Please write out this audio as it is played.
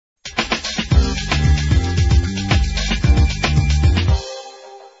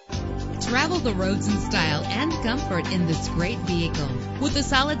the roads in style and comfort in this great vehicle. With a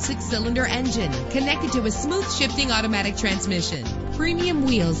solid 6-cylinder engine connected to a smooth shifting automatic transmission, premium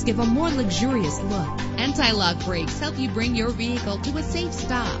wheels give a more luxurious look. Anti-lock brakes help you bring your vehicle to a safe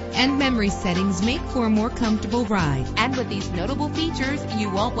stop. And memory settings make for a more comfortable ride. And with these notable features, you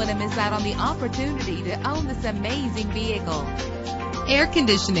won't want to miss out on the opportunity to own this amazing vehicle. Air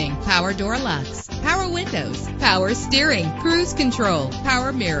conditioning, power door locks, power windows, power steering, cruise control,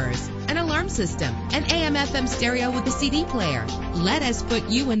 power mirrors, an alarm system, an AM/FM stereo with a CD player. Let us put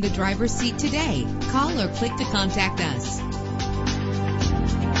you in the driver's seat today. Call or click to contact us.